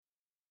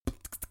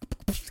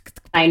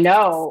I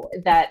know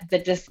that the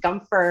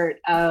discomfort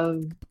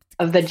of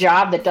the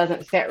job that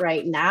doesn't fit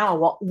right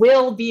now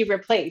will be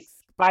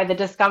replaced by the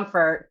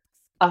discomfort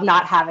of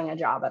not having a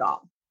job at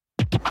all.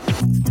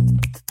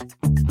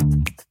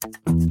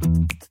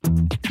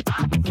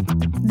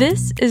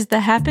 This is the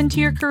Happen to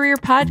Your Career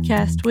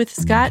podcast with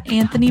Scott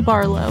Anthony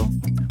Barlow.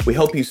 We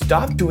help you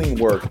stop doing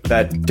work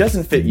that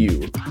doesn't fit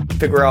you,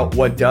 figure out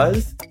what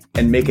does,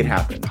 and make it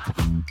happen.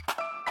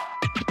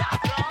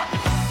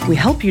 We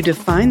help you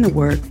define the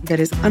work that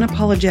is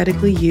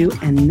unapologetically you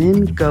and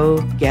then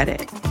go get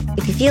it.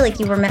 If you feel like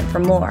you were meant for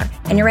more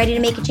and you're ready to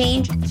make a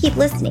change, keep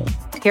listening.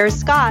 Here's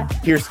Scott.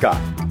 Here's Scott.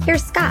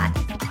 Here's Scott.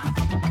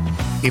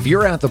 If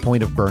you're at the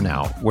point of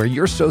burnout where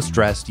you're so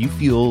stressed you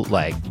feel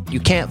like you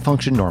can't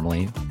function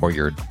normally, or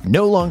you're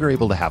no longer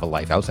able to have a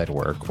life outside of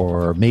work,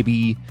 or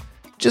maybe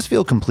just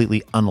feel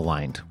completely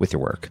unaligned with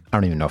your work. I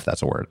don't even know if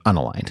that's a word.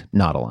 Unaligned,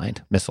 not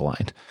aligned,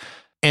 misaligned.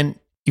 And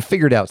you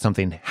figured out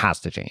something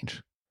has to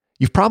change.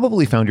 You've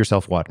probably found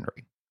yourself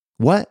wondering,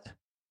 what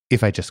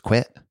if I just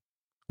quit?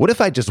 What if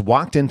I just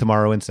walked in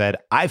tomorrow and said,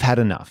 I've had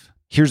enough.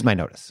 Here's my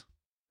notice.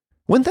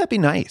 Wouldn't that be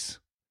nice?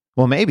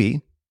 Well,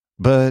 maybe,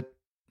 but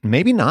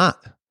maybe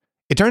not.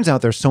 It turns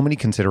out there's so many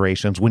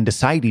considerations when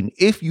deciding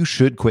if you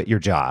should quit your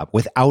job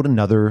without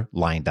another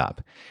lined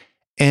up.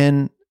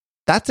 And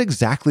that's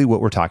exactly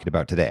what we're talking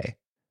about today.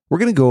 We're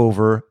going to go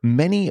over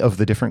many of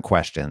the different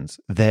questions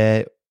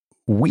that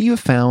we have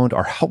found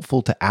are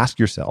helpful to ask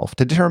yourself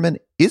to determine,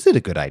 is it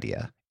a good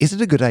idea? Is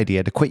it a good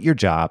idea to quit your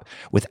job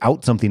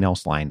without something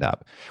else lined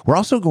up? We're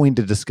also going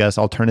to discuss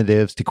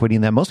alternatives to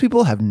quitting that most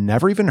people have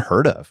never even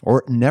heard of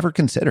or never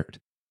considered.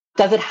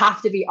 Does it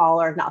have to be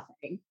all or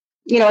nothing?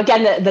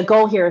 Again, the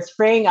goal here is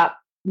freeing up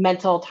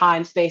mental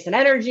time, space, and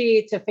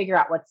energy to figure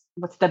out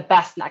what's the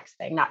best next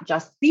thing, not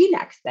just the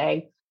next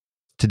thing.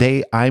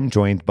 Today, I'm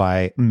joined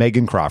by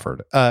Megan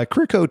Crawford, a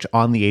career coach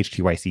on the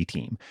HTYC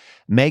team.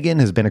 Megan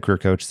has been a career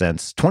coach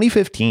since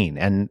 2015,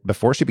 and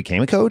before she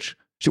became a coach,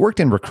 she worked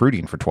in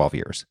recruiting for 12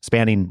 years,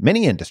 spanning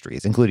many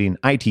industries, including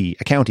IT,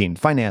 accounting,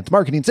 finance,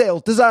 marketing,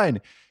 sales,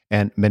 design,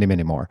 and many,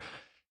 many more.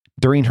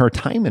 During her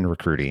time in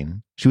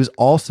recruiting, she was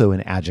also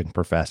an adjunct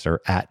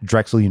professor at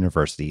Drexel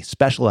University,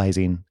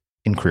 specializing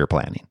in career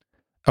planning.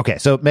 Okay,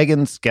 so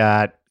Megan's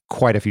got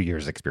quite a few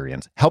years'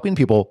 experience helping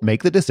people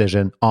make the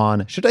decision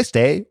on should I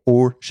stay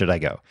or should I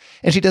go?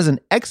 And she does an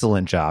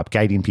excellent job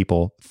guiding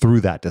people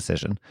through that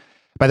decision.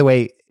 By the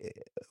way,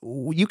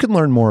 you can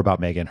learn more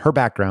about Megan, her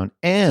background,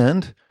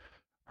 and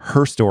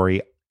her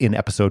story in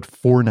episode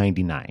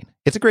 499.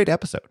 It's a great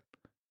episode.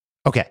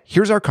 Okay,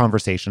 here's our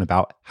conversation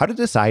about how to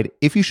decide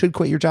if you should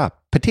quit your job,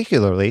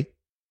 particularly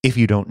if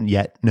you don't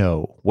yet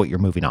know what you're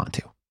moving on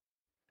to.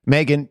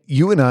 Megan,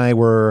 you and I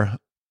were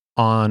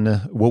on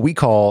what we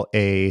call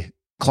a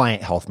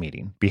client health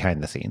meeting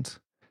behind the scenes.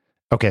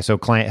 Okay, so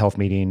client health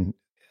meeting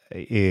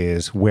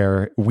is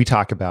where we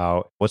talk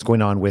about what's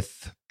going on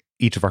with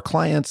each of our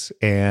clients,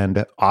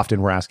 and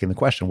often we're asking the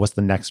question, what's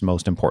the next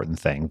most important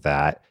thing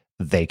that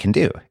they can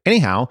do?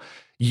 Anyhow,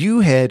 you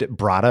had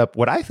brought up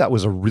what I thought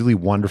was a really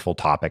wonderful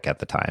topic at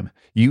the time.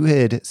 You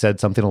had said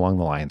something along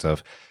the lines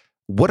of,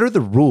 what are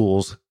the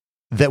rules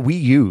that we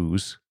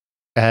use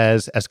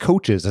as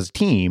coaches, as a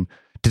team,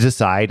 to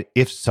decide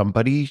if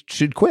somebody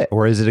should quit?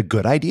 Or is it a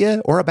good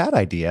idea or a bad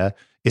idea?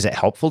 Is it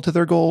helpful to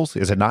their goals?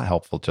 Is it not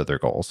helpful to their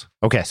goals?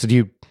 Okay, so do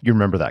you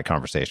remember that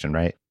conversation,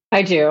 right?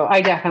 I do.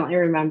 I definitely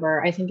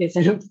remember. I think it's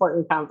an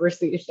important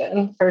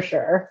conversation for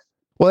sure.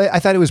 Well, I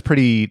thought it was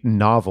pretty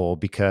novel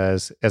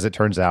because, as it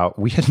turns out,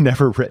 we had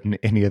never written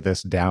any of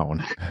this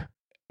down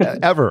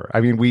ever. I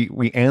mean,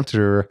 we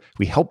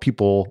help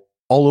people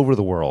all over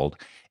the world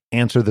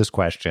answer this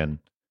question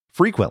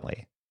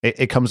frequently.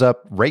 It comes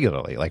up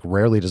regularly. Like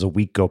rarely does a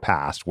week go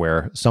past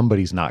where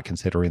somebody's not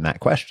considering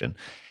that question.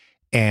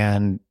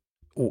 And,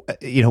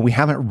 we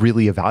haven't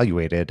really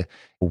evaluated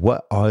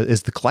what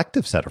is the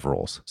collective set of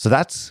rules. So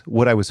that's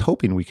what I was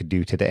hoping we could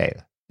do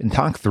today and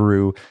talk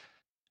through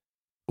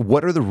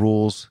what are the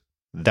rules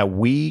that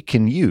we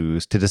can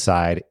use to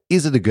decide,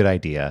 is it a good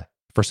idea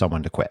for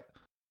someone to quit?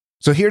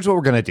 So here's what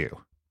we're going to do.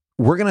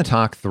 We're going to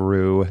talk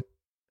through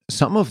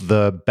some of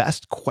the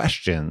best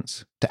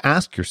questions to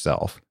ask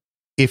yourself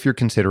if you're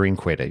considering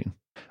quitting,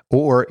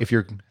 or if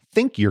you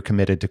think you're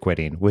committed to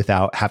quitting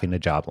without having a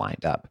job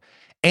lined up.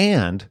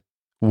 And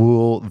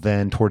we'll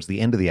then, towards the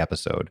end of the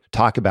episode,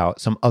 talk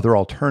about some other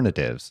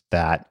alternatives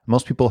that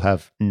most people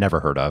have never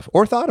heard of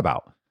or thought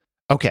about.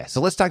 Okay, so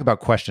let's talk about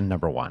question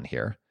number one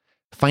here.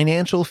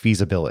 Financial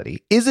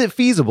feasibility. Is it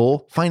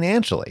feasible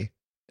financially?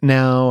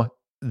 Now,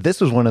 this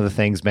was one of the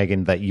things,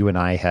 Megan, that you and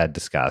I had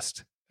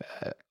discussed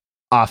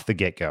off the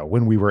get-go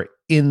when we were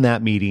in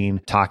that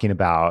meeting talking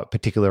about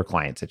particular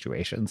client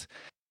situations.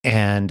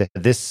 And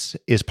this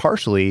is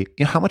partially,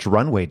 how much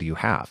runway do you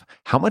have?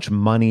 How much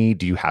money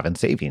do you have in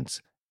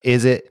savings?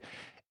 Is it,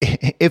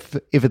 if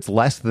it's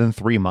less than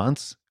 3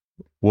 months,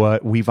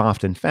 what we've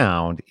often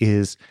found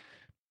is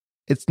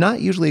it's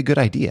not usually a good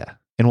idea.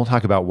 And we'll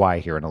talk about why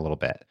here in a little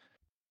bit.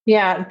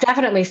 Yeah,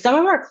 definitely. Some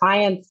of our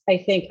clients,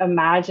 I think,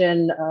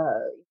 imagine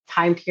a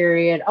time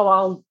period.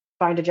 Oh,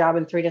 find a job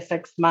in 3 to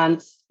 6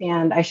 months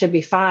and I should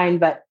be fine.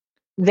 But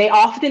they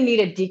often need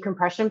a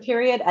decompression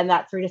period. And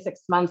that 3 to 6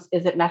 months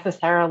isn't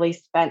necessarily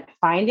spent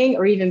finding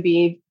or even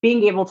being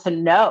able to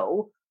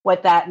know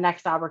what that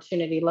next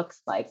opportunity looks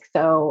like.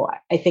 So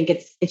I think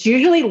it's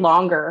usually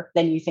longer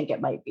than you think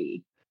it might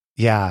be.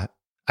 Yeah.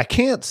 I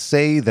can't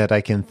say that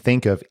I can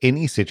think of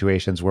any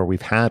situations where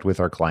we've had with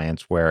our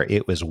clients where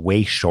it was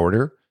way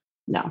shorter.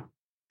 No.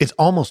 It's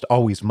almost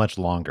always much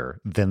longer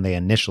than they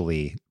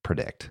initially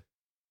predict.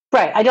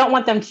 Right. I don't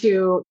want them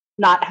to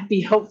not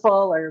be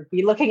hopeful or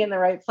be looking in the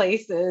right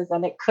places.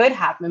 And it could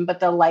happen, but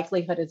the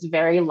likelihood is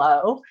very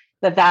low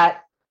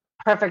that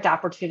perfect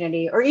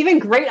opportunity or even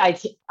great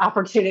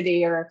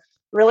opportunity or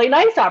really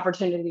nice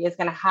opportunity is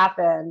going to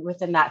happen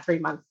within that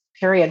 3-month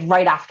period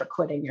right after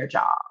quitting your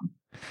job.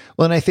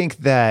 Well, and I think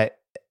that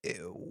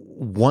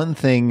one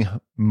thing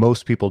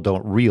most people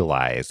don't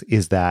realize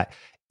is that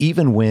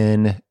even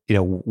when,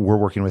 we're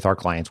working with our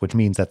clients, which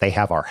means that they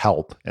have our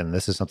help, and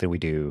this is something we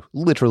do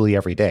literally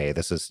every day.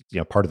 This is,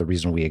 part of the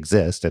reason we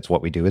exist. It's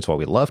what we do. It's what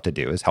we love to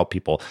do, is help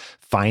people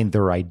find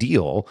their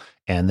ideal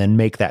and then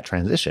make that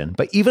transition.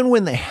 But even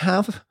when they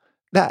have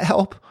that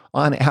help,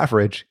 on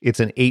average, it's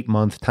an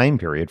 8-month time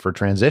period for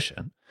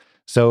transition.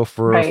 So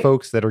for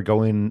folks that are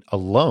going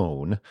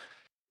alone,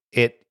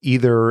 it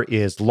either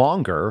is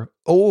longer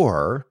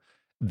or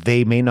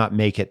they may not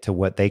make it to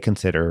what they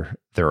consider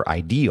their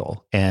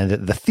ideal. And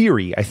the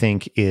theory, I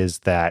think, is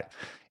that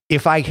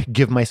if I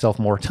give myself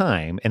more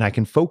time and I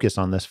can focus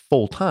on this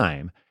full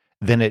time,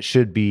 then it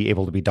should be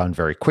able to be done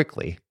very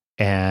quickly.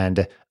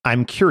 And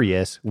I'm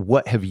curious,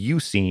 what have you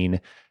seen?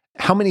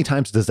 How many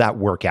times does that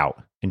work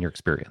out in your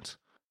experience?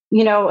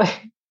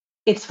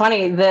 It's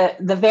funny, the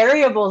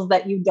variables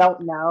that you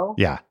don't know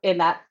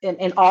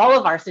in all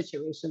of our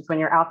situations when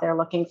you're out there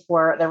looking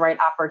for the right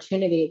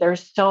opportunity,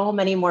 there's so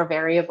many more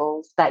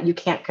variables that you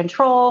can't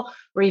control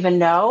or even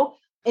know.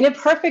 In a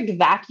perfect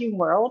vacuum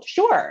world,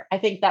 sure, I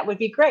think that would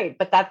be great,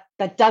 but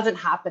that doesn't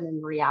happen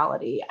in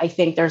reality. I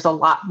think there's a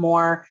lot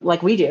more,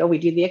 like we do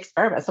the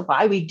experiments. So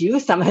why we do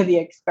some of the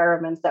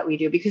experiments that we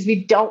do, because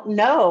we don't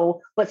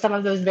know what some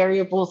of those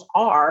variables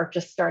are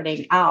just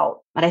starting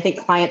out. And I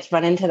think clients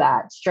run into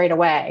that straight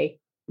away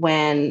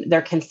when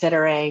they're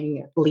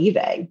considering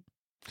leaving.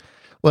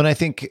 Well, and I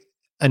think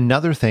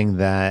another thing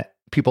that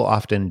people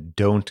often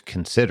don't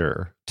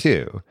consider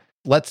too,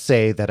 let's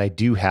say that I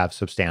do have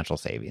substantial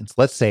savings.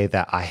 Let's say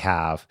that I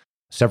have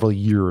several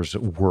years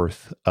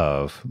worth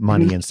of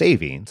money in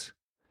savings.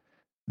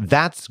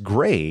 That's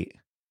great.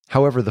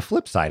 However, the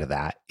flip side of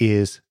that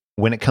is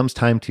when it comes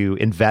time to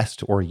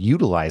invest or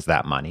utilize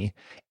that money,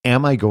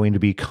 am I going to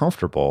be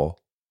comfortable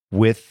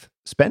with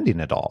spending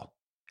it all?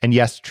 And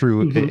yes,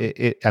 true.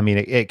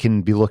 It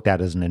can be looked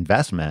at as an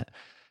investment.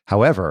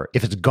 However,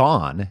 if it's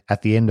gone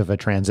at the end of a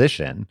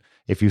transition,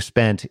 if you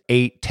spent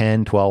 8,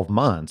 10, 12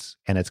 months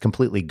and it's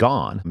completely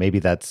gone, maybe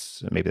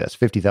that's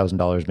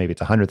 $50,000, maybe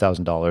it's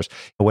 $100,000,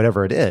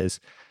 whatever it is,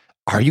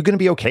 are you going to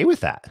be okay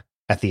with that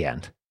at the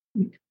end?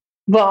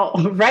 Well,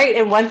 right.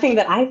 And one thing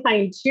that I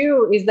find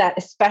too is that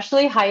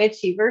especially high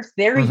achievers,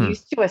 they're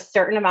used to a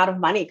certain amount of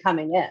money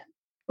coming in.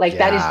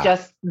 That is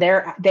just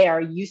they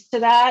are used to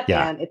that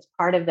and it's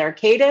part of their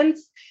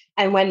cadence.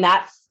 And when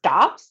that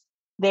stops,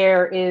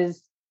 there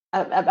is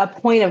a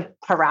point of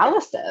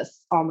paralysis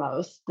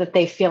almost, that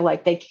they feel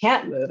like they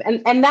can't move.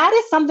 And that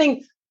is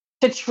something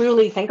to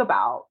truly think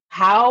about.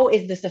 How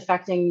is this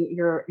affecting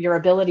your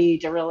ability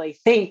to really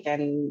think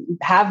and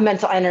have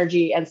mental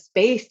energy and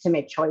space to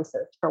make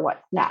choices for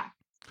what's next?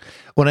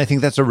 Well, and I think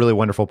that's a really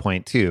wonderful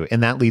point too.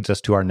 And that leads us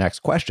to our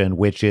next question,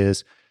 which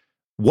is,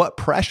 what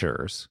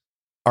pressures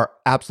are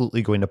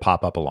absolutely going to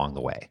pop up along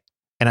the way?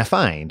 And I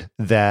find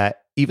that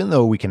even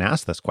though we can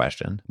ask this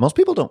question, most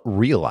people don't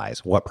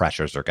realize what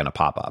pressures are going to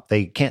pop up.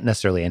 They can't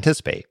necessarily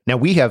anticipate. Now,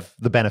 we have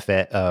the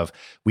benefit of,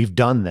 we've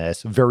done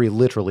this very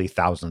literally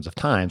thousands of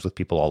times with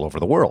people all over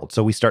the world.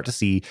 So we start to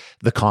see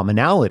the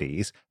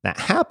commonalities that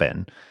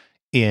happen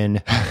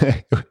in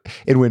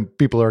when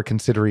people are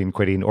considering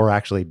quitting or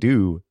actually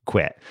do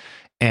quit.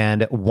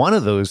 And one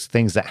of those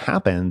things that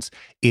happens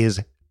is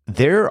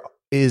there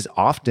is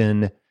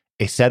often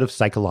a set of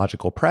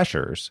psychological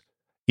pressures.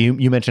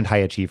 You mentioned high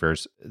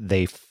achievers.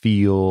 They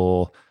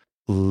feel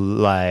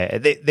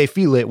like they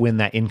feel it when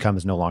that income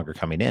is no longer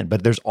coming in.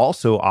 But there's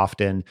also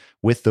often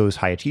with those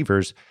high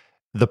achievers,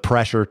 the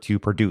pressure to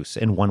produce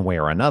in one way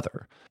or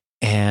another.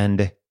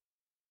 And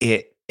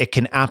it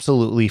can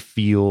absolutely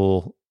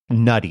feel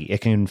nutty.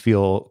 It can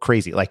feel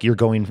crazy. Like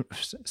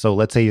so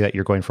let's say that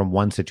you're going from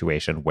one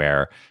situation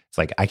where it's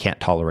like, I can't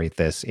tolerate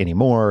this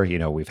anymore.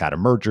 We've had a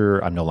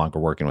merger. I'm no longer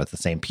working with the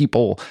same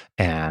people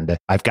and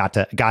I've got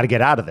to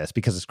get out of this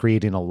because it's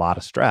creating a lot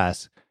of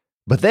stress.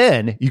 But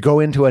then you go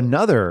into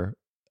another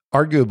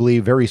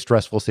arguably very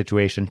stressful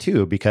situation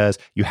too, because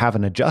you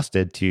haven't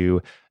adjusted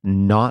to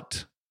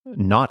not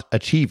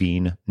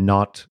achieving,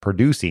 not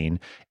producing.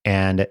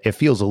 And it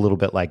feels a little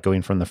bit like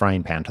going from the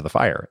frying pan to the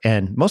fire.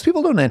 And most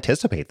people don't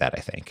anticipate that,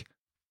 I think.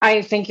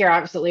 I think you're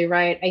absolutely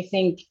right. I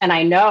think, and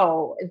I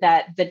know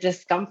that the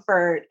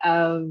discomfort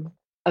of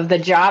of the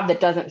job that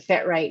doesn't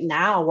fit right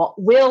now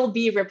will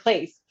be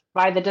replaced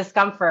by the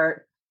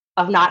discomfort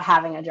of not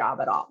having a job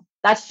at all.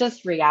 That's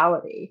just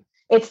reality.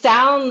 It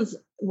sounds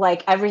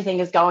like everything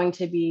is going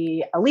to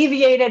be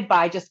alleviated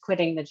by just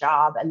quitting the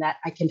job and that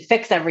I can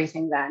fix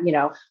everything then.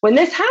 When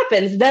this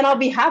happens, then I'll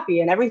be happy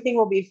and everything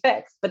will be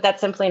fixed. But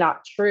that's simply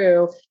not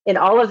true in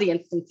all of the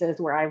instances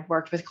where I've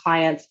worked with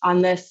clients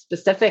on this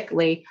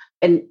specifically.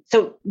 And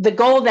so the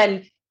goal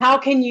then, how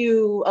can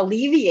you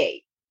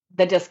alleviate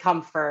the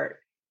discomfort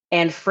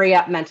and free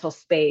up mental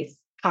space,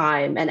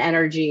 time, and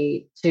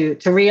energy to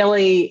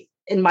really,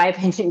 in my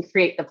opinion,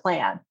 create the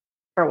plan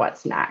for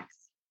what's next?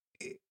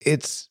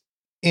 It's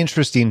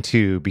interesting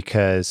too,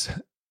 because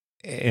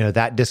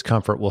that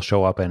discomfort will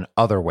show up in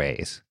other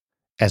ways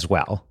as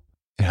well.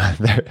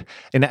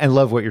 And I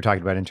love what you're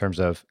talking about in terms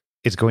of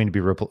it's going to be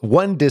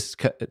one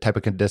type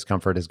of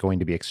discomfort is going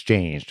to be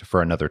exchanged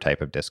for another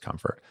type of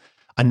discomfort.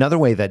 Another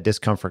way that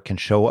discomfort can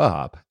show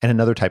up and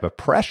another type of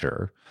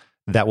pressure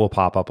that will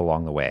pop up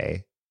along the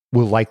way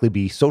will likely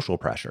be social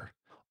pressure.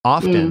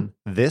 Often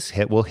this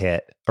will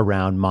hit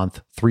around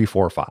month 3,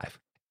 4, 5.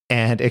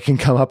 And it can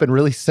come up in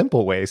really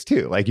simple ways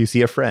too. Like you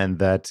see a friend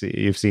that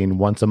you've seen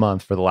once a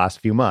month for the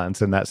last few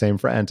months, and that same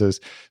friend is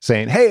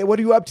saying, "Hey, what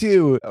are you up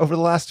to over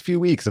the last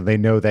few weeks?" And they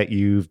know that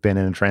you've been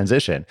in a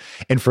transition.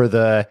 And for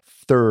the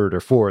third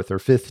or fourth or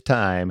fifth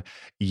time,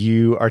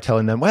 you are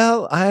telling them,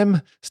 "Well,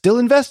 I'm still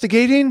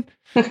investigating,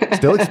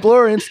 still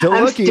exploring, still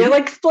looking. Still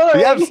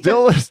exploring. Yeah,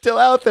 still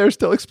out there,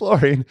 still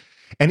exploring."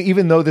 And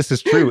even though this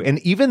is true, and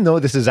even though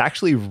this is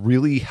actually a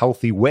really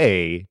healthy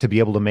way to be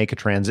able to make a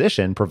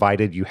transition,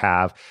 provided you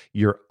have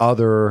your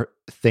other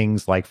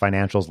things like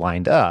financials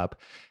lined up,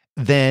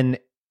 then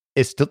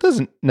it still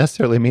doesn't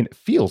necessarily mean it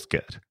feels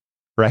good,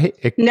 right?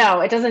 No,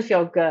 it doesn't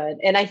feel good.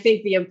 And I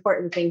think the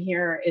important thing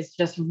here is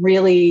just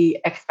really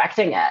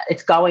expecting it.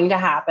 It's going to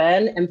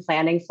happen and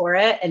planning for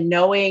it and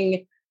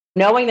knowing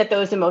that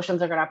those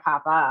emotions are going to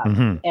pop up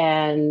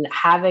and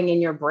having in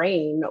your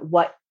brain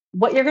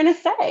what you're going to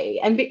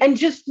say and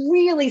just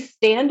really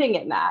standing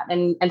in that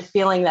and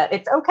feeling that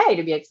it's okay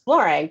to be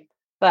exploring,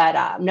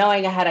 but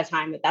knowing ahead of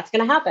time that that's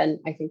going to happen,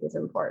 I think is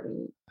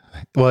important.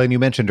 Well, and you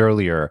mentioned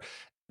earlier,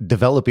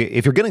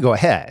 if you're going to go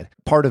ahead,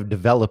 part of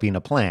developing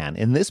a plan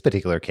in this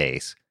particular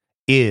case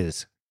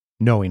is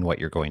knowing what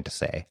you're going to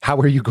say. How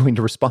are you going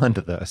to respond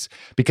to this?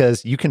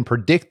 Because you can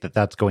predict that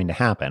that's going to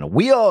happen.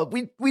 We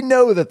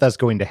know that that's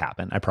going to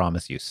happen. I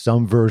promise you,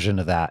 some version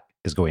of that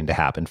is going to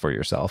happen for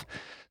yourself.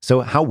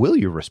 So how will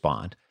you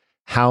respond?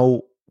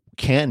 How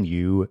can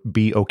you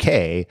be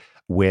okay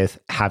with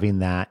having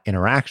that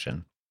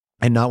interaction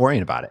and not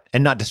worrying about it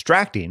and not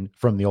distracting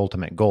from the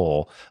ultimate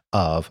goal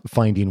of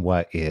finding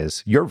what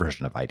is your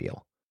version of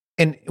ideal?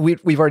 And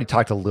we've already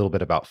talked a little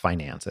bit about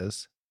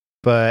finances,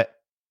 but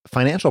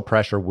financial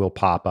pressure will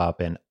pop up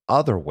in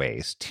other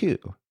ways too.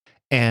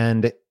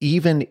 And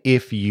even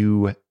if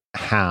you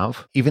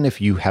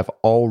have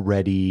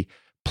already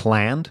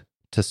planned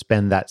to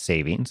spend that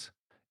savings,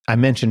 I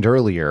mentioned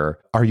earlier,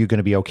 are you going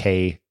to be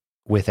okay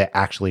with it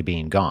actually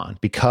being gone?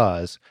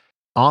 Because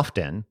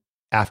often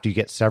after you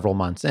get several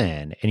months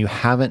in and you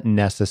haven't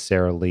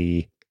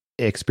necessarily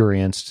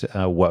experienced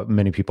what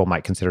many people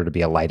might consider to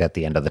be a light at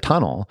the end of the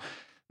tunnel,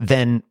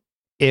 then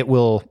it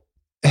will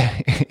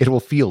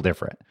feel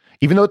different.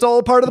 Even though it's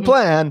all part of the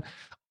plan,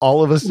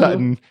 all of a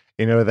sudden,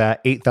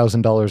 that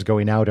 $8,000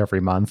 going out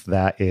every month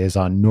that is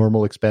on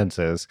normal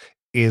expenses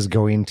is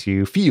going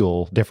to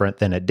feel different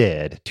than it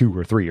did 2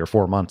 or 3 or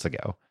 4 months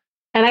ago.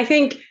 And I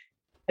think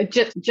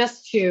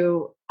just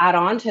to add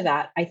on to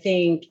that, I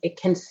think it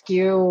can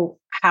skew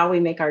how we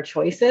make our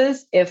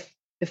choices if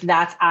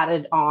that's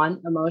added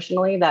on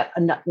emotionally, that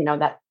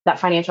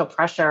financial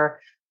pressure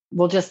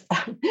will just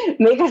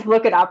make us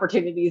look at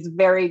opportunities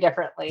very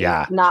differently,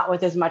 not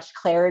with as much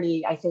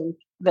clarity, I think,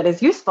 that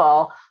is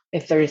useful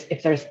if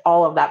there's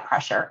all of that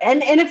pressure.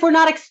 And if we're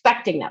not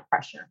expecting that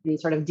pressure and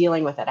sort of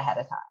dealing with it ahead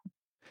of time.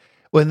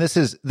 Well, and this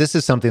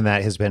is something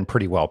that has been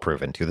pretty well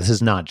proven too. This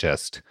is not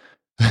just,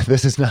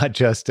 this is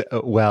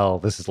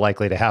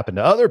likely to happen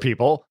to other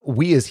people.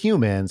 We as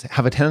humans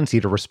have a tendency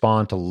to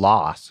respond to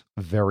loss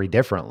very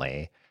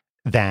differently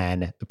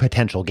than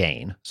potential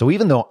gain. So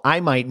even though I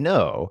might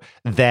know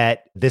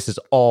that this is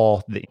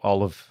all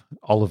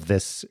of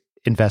this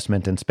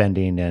investment and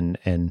spending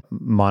and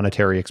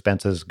monetary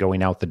expenses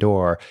going out the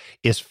door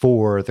is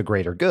for the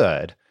greater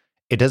good,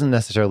 it doesn't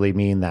necessarily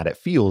mean that it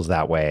feels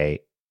that way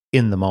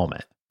in the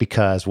moment.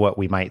 Because what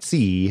we might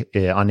see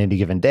on any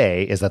given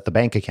day is that the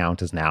bank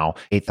account is now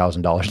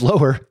 $8,000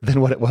 lower than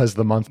what it was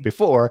the month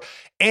before.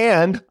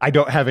 And I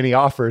don't have any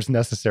offers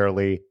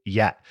necessarily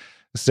yet.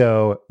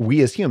 So we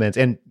as humans,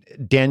 and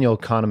Daniel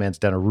Kahneman's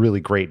done a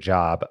really great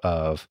job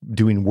of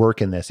doing work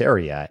in this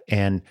area.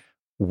 And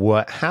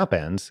what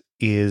happens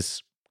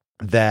is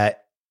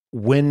that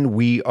when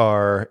we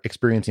are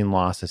experiencing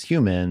loss as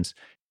humans,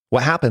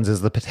 what happens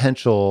is the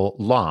potential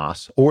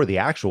loss or the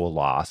actual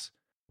loss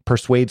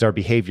persuades our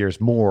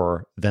behaviors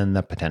more than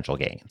the potential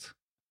gains.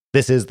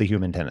 This is the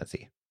human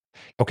tendency.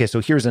 Okay, so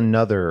here's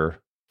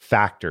another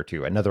factor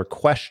to, another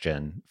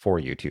question for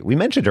you too. We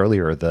mentioned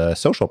earlier the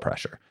social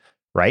pressure,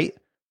 right?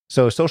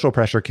 So social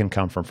pressure can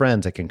come from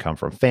friends, it can come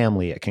from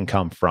family, it can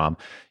come from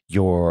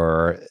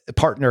your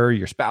partner,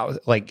 your spouse,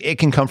 like it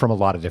can come from a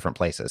lot of different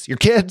places, your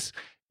kids,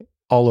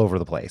 all over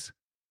the place.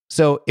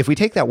 So if we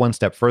take that one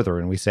step further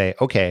and we say,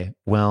 okay,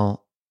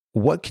 well,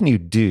 what can you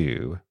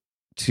do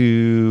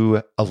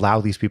to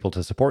allow these people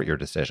to support your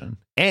decision?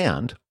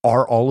 And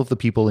are all of the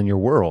people in your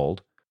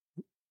world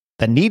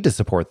that need to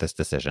support this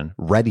decision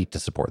ready to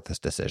support this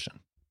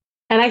decision?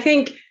 And I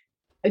think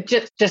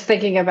just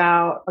thinking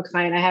about a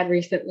client I had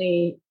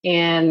recently,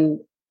 and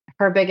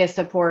her biggest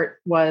support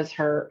was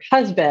her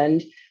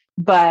husband.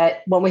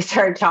 But when we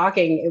started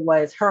talking, it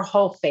was her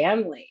whole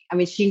family. I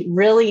mean, she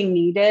really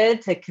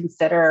needed to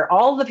consider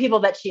all the people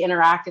that she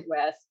interacted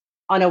with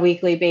on a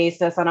weekly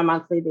basis, on a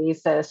monthly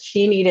basis.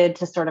 She needed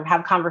to sort of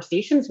have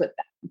conversations with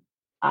them.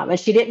 And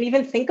she didn't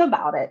even think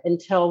about it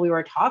until we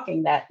were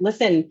talking that,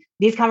 listen,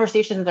 these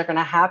conversations are going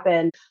to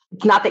happen.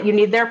 It's not that you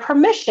need their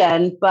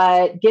permission,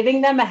 but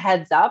giving them a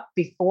heads up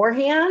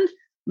beforehand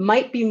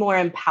might be more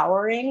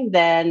empowering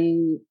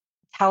than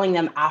telling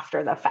them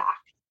after the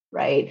fact,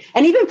 right?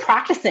 And even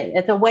practicing.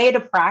 It's a way to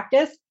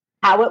practice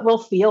how it will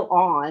feel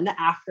on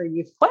after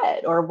you've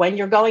quit or when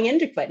you're going in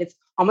to quit. It's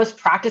almost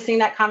practicing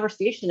that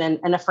conversation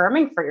and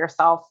affirming for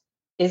yourself,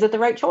 is it the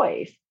right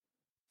choice?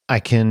 I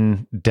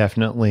can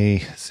definitely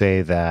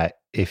say that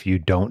if you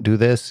don't do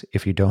this,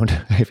 if you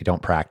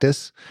don't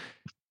practice,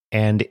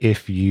 and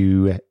if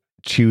you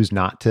choose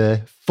not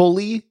to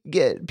fully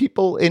get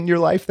people in your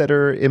life that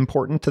are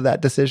important to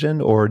that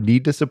decision or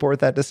need to support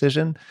that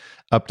decision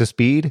up to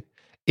speed,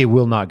 it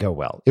will not go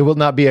well. It will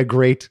not be a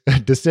great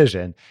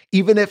decision,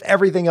 even if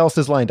everything else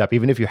is lined up,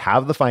 even if you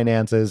have the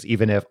finances,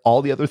 even if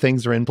all the other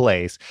things are in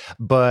place,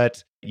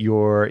 but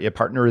your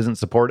partner isn't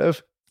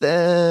supportive,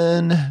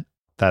 then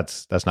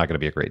that's not going to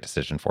be a great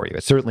decision for you.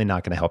 It's certainly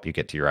not going to help you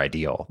get to your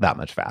ideal that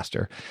much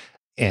faster.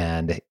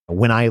 And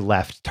when I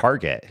left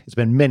Target, it's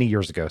been many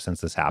years ago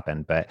since this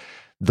happened, but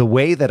the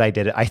way that I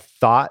did it, I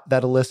thought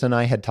that Alyssa and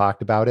I had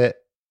talked about it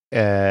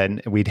and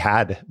we'd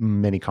had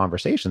many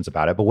conversations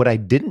about it. But what I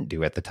didn't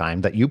do at the time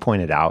that you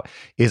pointed out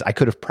is I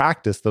could have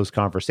practiced those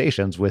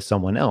conversations with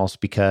someone else,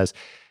 because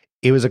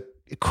it was a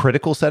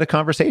critical set of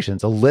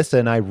conversations. Alyssa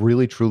and I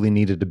really, truly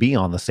needed to be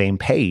on the same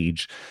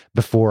page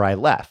before I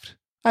left.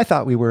 I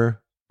thought we were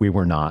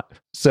not.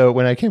 So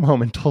when I came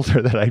home and told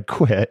her that I'd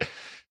quit,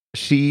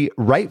 she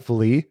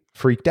rightfully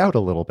freaked out a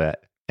little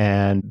bit.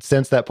 And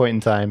since that point in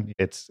time,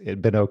 it's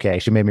been okay.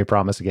 She made me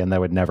promise again that I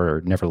would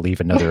never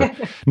leave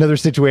another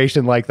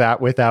situation like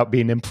that without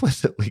being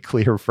implicitly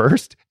clear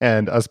first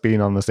and us being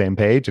on the same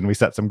page. And we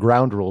set some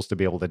ground rules to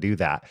be able to do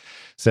that.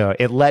 So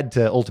it led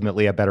to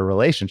ultimately a better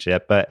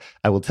relationship. But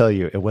I will tell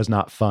you, it was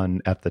not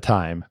fun at the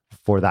time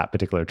for that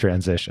particular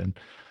transition.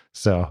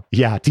 So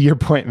yeah, to your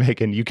point,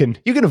 Megan, you can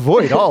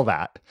avoid all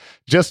that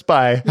just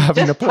by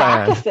having a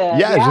plan. Practice it.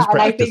 Yeah, just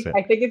practice it.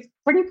 I think it's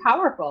pretty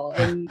powerful,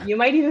 and you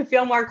might even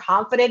feel more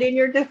confident in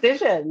your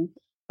decision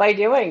by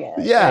doing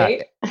it. Yeah,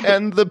 right?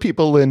 And the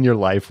people in your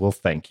life will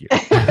thank you.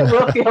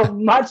 We'll feel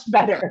much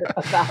better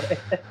about it.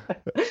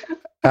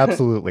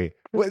 Absolutely.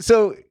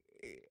 So,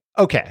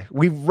 okay,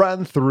 we've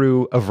run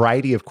through a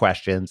variety of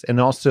questions and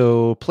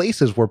also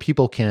places where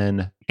people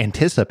can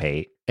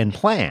anticipate and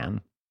plan.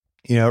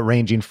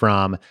 Ranging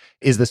from,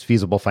 is this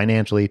feasible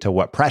financially, to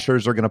what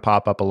pressures are going to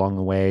pop up along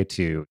the way,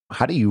 to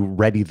how do you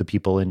ready the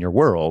people in your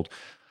world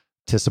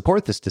to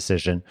support this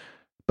decision?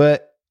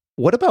 But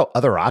what about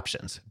other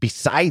options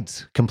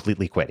besides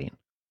completely quitting?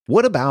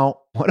 What about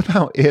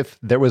if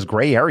there was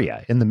gray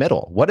area in the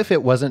middle? What if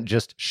it wasn't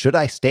just, should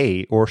I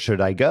stay or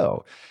should I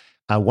go?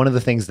 One of the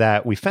things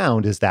that we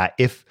found is that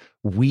if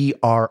we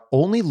are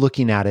only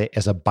looking at it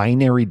as a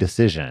binary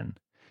decision,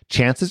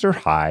 chances are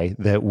high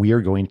that we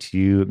are going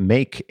to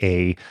make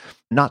a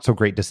not so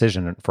great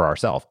decision for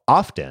ourselves.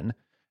 Often,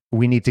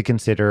 we need to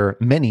consider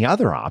many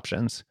other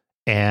options.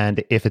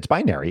 And if it's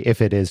binary, if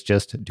it is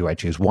just, do I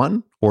choose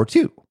one or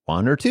two,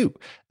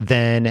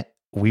 then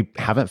we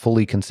haven't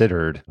fully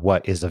considered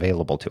what is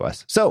available to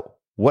us. So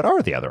what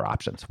are the other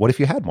options? What if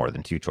you had more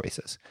than two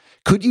choices?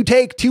 Could you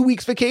take 2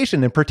 weeks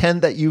vacation and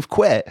pretend that you've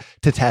quit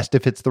to test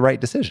if it's the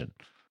right decision?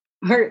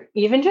 Or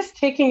even just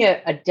taking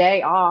a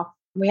day off.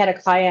 We had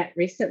a client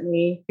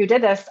recently who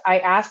did this. I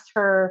asked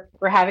her,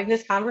 we're having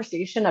this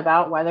conversation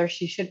about whether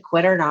she should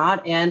quit or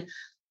not. And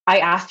I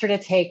asked her to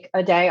take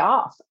a day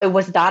off. It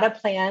was not a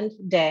planned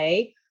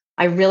day.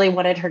 I really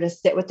wanted her to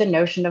sit with the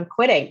notion of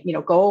quitting,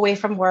 go away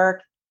from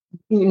work,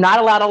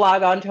 not allowed to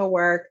log on to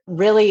work,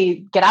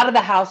 really get out of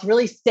the house,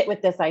 really sit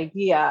with this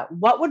idea.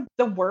 What would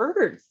the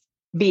words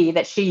be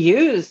that she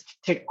used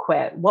to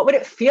quit? What would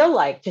it feel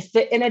like to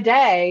sit in a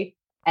day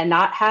and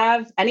not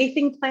have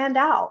anything planned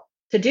out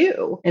to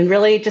do, and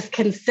really just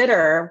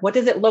consider, what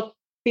does it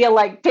feel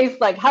like,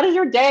 taste like? How does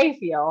your day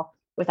feel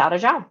without a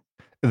job?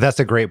 That's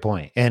a great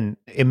point. And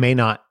it may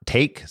not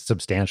take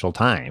substantial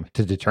time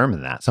to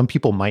determine that. Some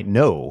people might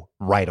know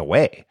right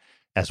away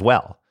as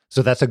well.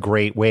 So that's a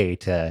great way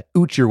to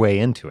ooch your way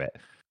into it.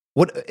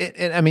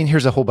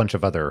 Here's a whole bunch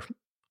of other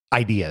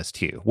ideas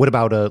too. What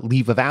about a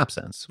leave of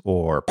absence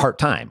or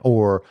part-time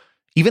or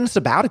even a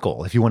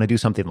sabbatical if you want to do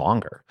something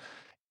longer?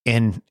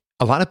 And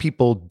a lot of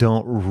people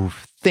don't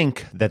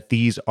think that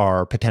these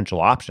are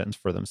potential options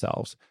for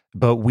themselves.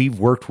 But we've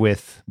worked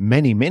with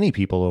many, many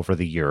people over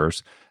the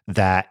years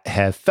that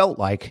have felt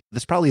like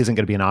this probably isn't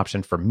going to be an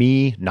option for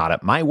me, not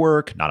at my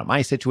work, not at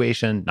my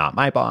situation, not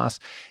my boss.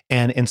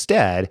 And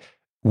instead,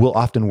 we'll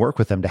often work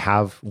with them to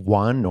have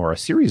one or a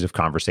series of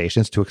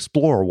conversations to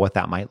explore what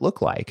that might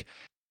look like.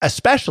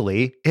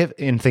 Especially if,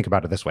 and think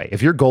about it this way,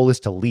 if your goal is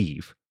to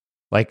leave,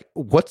 like,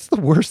 what's the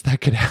worst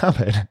that could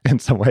happen in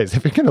some ways?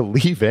 If you're going to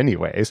leave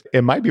anyways,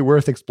 it might be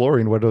worth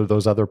exploring what are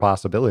those other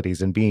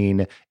possibilities and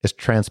being as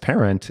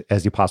transparent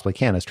as you possibly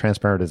can, as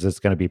transparent as it's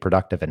going to be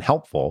productive and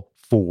helpful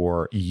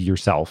for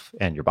yourself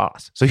and your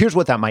boss. So here's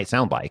what that might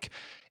sound like.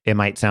 It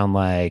might sound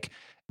like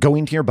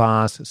going to your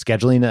boss,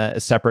 scheduling a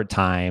separate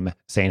time,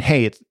 saying,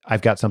 hey,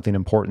 I've got something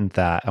important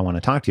that I want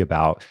to talk to you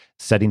about,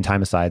 setting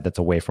time aside that's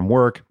away from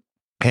work.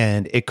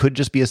 And it could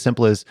just be as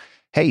simple as,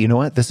 hey, you know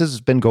what? This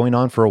has been going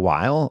on for a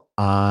while.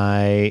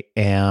 I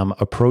am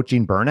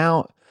approaching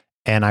burnout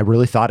and I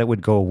really thought it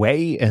would go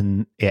away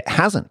and it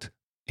hasn't.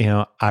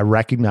 I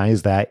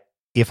recognize that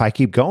if I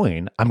keep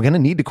going, I'm going to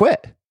need to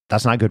quit.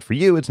 That's not good for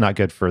you. It's not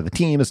good for the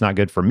team. It's not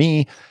good for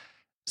me.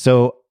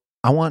 So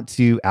I want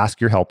to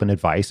ask your help and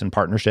advice and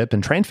partnership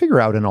and try and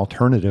figure out an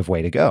alternative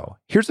way to go.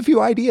 Here's a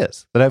few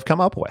ideas that I've come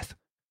up with.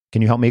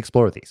 Can you help me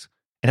explore these?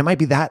 And it might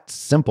be that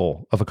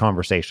simple of a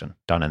conversation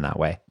done in that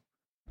way.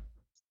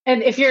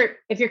 And if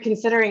you're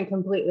considering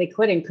completely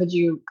quitting, could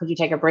you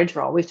take a bridge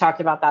role? We've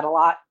talked about that a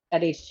lot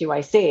at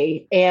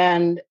H2IC.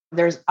 And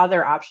there's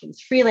other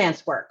options: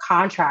 freelance work,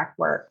 contract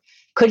work.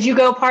 Could you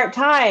go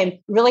part-time?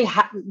 Really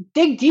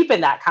dig deep in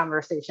that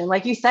conversation.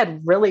 Like you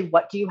said, really,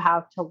 what do you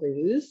have to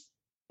lose?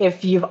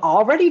 If you've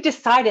already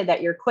decided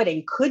that you're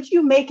quitting, could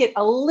you make it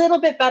a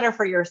little bit better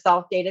for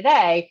yourself day to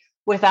day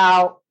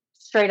without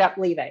straight up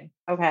leaving?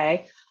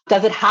 Okay.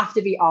 Does it have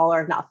to be all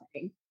or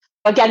nothing?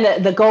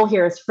 Again, the goal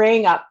here is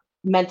freeing up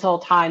mental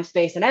time,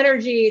 space, and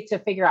energy to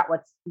figure out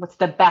what's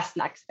the best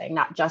next thing,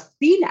 not just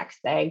the next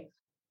thing.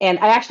 And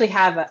I actually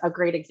have a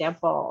great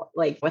example,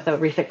 like with a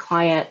recent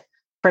client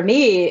for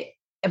me,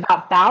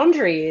 about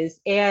boundaries.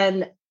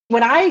 And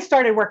when I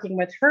started working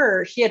with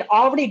her, she had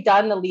already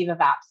done the leave of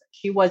absence.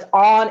 She was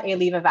on a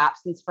leave of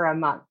absence for a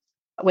month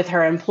with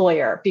her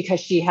employer because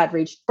she had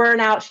reached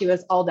burnout. She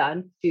was all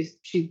done.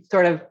 She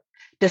sort of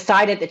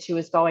decided that she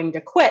was going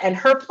to quit. And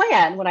her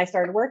plan when I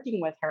started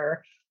working with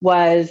her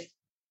was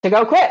to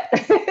go quit,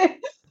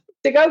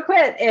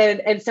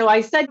 And so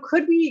I said,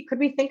 could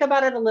we think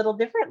about it a little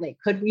differently?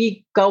 Could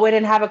we go in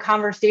and have a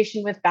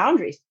conversation with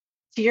boundaries?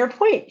 To your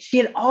point, she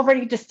had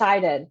already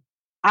decided,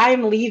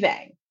 I'm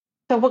leaving.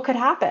 So what could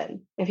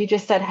happen if you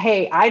just said,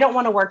 hey, I don't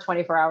want to work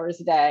 24 hours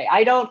a day.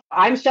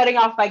 I'm shutting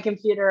off my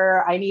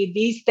computer. I need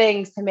these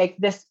things to make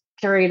this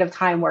period of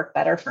time work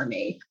better for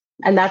me.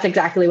 And that's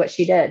exactly what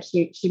she did.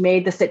 She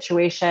made the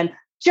situation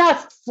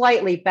just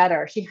slightly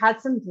better. She had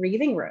some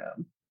breathing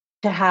room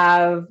to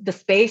have the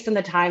space and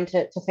the time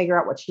to figure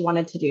out what she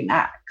wanted to do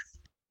next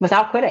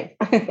without quitting.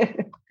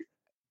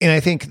 And I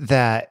think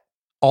that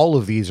all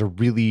of these are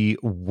really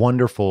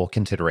wonderful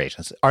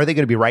considerations. Are they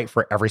going to be right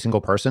for every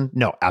single person?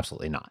 No,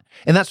 absolutely not.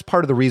 And that's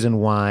part of the reason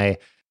why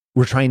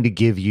we're trying to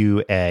give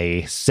you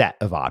a set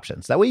of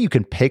options. That way you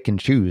can pick and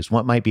choose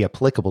what might be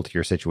applicable to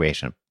your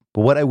situation.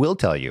 But what I will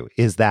tell you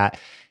is that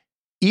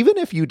even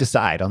if you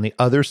decide on the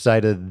other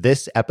side of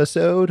this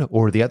episode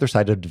or the other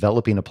side of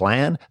developing a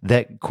plan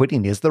that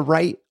quitting is the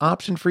right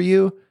option for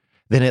you,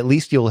 then at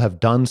least you'll have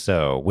done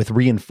so with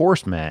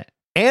reinforcement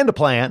and a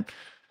plan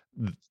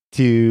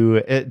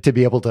to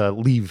be able to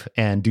leave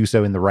and do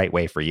so in the right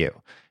way for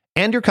you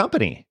and your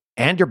company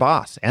and your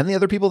boss and the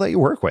other people that you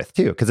work with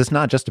too, because it's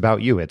not just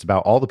about you. It's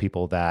about all the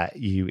people that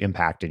you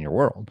impact in your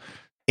world.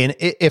 And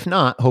if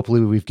not,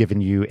 hopefully we've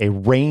given you a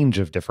range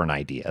of different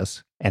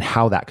ideas and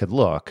how that could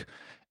look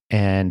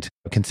and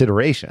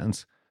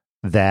considerations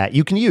that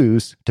you can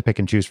use to pick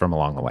and choose from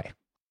along the way.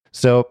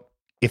 So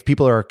if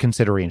people are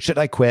considering, should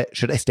I quit?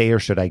 Should I stay or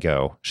should I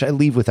go? Should I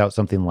leave without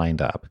something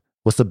lined up?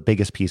 What's the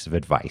biggest piece of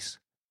advice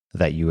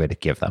that you would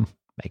give them,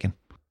 Megan?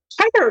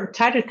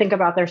 Try to think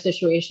about their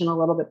situation a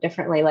little bit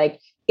differently. Like,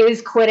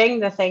 is quitting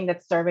the thing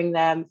that's serving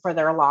them for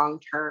their long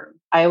term?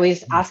 I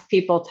always ask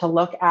people to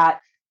look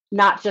at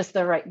not just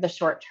the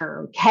short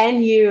term.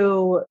 Can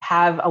you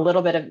have a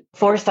little bit of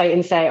foresight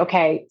and say,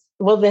 okay,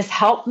 will this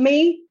help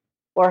me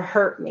or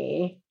hurt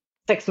me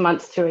 6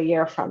 months to a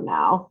year from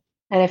now?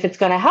 And if it's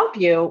going to help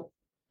you,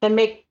 then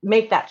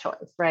make that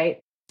choice,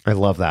 right? I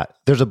love that.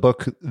 There's a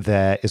book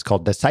that is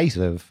called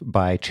Decisive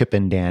by Chip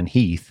and Dan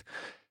Heath.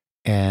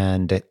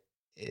 And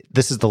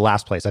this is the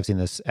last place I've seen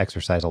this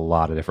exercise a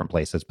lot of different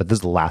places, but this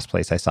is the last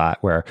place I saw it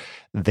where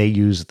they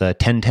use the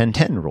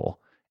 10-10-10 rule.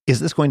 Is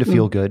this going to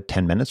feel good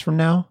 10 minutes from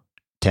now,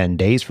 10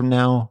 days from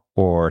now,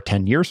 or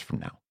 10 years from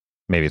now?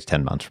 Maybe it's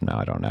 10 months from now.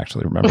 I don't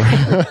actually remember.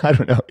 I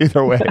don't know.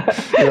 Either way,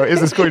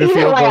 is this going to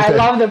feel like I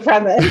love the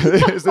premise.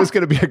 Is this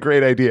going to be a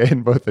great idea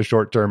in both the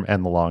short term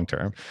and the long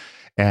term?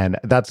 And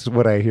that's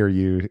what I hear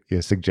you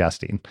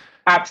suggesting.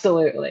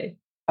 Absolutely.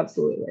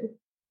 Absolutely.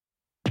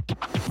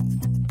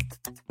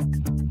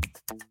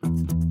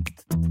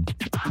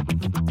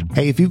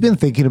 Hey, if you've been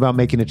thinking about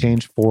making a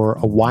change for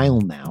a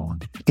while now,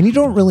 and you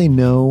don't really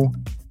know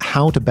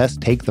how to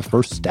best take the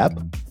first step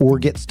or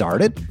get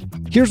started,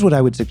 here's what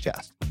I would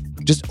suggest.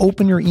 Just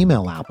open your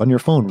email app on your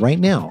phone right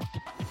now.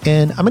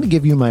 And I'm going to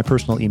give you my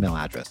personal email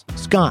address,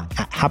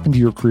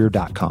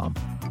 scott@happentoyourcareer.com.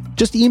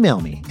 Just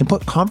email me and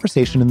put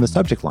conversation in the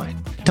subject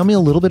line. Tell me a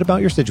little bit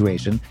about your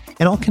situation,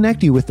 and I'll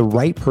connect you with the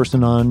right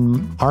person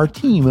on our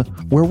team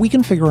where we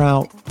can figure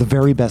out the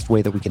very best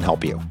way that we can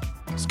help you.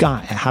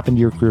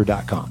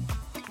 scott@happentoyourcareer.com.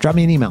 Drop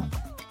me an email.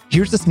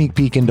 Here's a sneak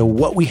peek into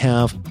what we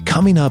have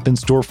coming up in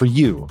store for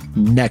you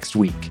next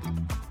week.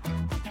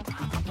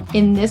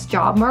 In this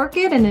job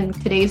market and in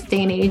today's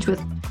day and age with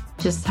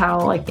just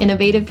how like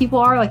innovative people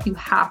are, like you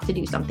have to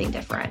do something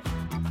different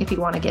if you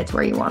want to get to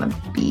where you want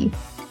to be.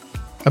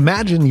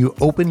 Imagine you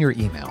open your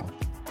email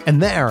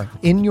and there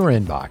in your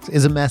inbox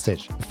is a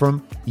message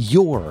from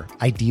your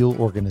ideal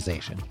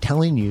organization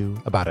telling you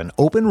about an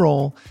open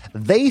role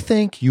they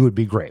think you would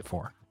be great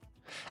for.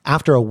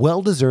 After a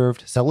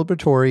well-deserved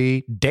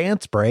celebratory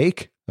dance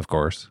break, of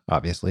course,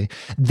 obviously,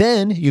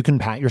 then you can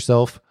pat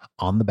yourself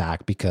on the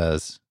back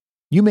because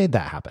you made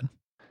that happen.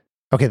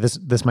 Okay,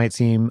 this might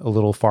seem a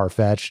little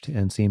far-fetched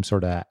and seem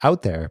sort of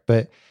out there,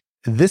 but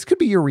this could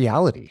be your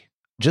reality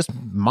just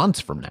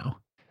months from now.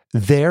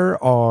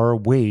 There are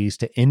ways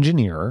to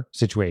engineer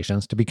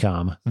situations to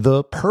become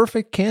the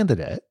perfect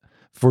candidate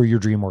for your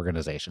dream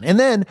organization, and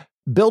then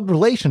build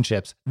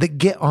relationships that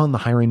get on the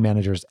hiring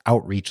manager's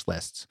outreach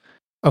lists.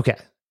 Okay,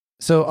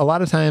 so a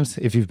lot of times,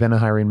 if you've been a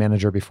hiring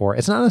manager before,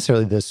 it's not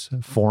necessarily this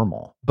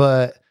formal,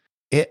 but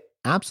it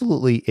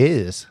absolutely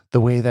is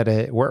the way that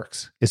it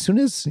works. As soon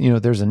as,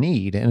 there's a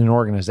need in an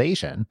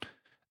organization,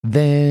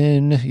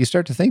 then you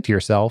start to think to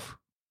yourself,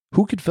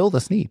 who could fill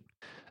this need?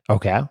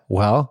 Okay,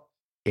 well,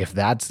 if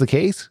that's the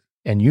case,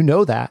 and you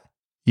know that,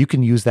 you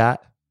can use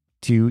that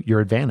to your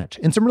advantage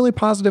in some really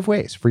positive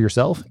ways for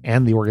yourself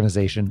and the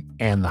organization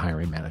and the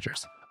hiring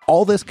managers.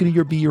 All this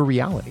could be your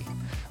reality,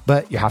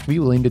 but you have to be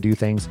willing to do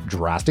things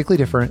drastically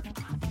different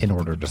in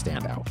order to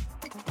stand out.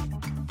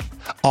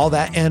 All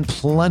that and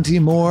plenty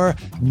more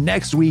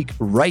next week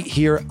right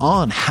here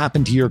on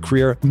Happen to Your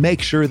Career.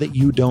 Make sure that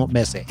you don't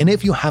miss it. And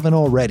if you haven't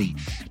already,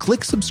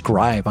 click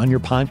subscribe on your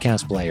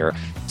podcast player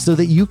so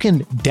that you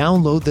can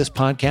download this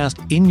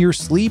podcast in your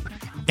sleep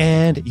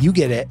and you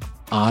get it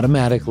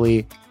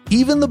automatically,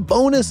 even the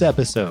bonus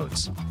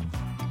episodes,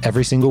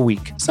 every single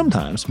week,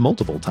 sometimes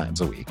multiple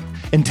times a week.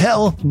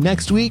 Until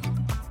next week,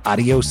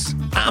 adios.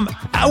 I'm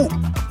out.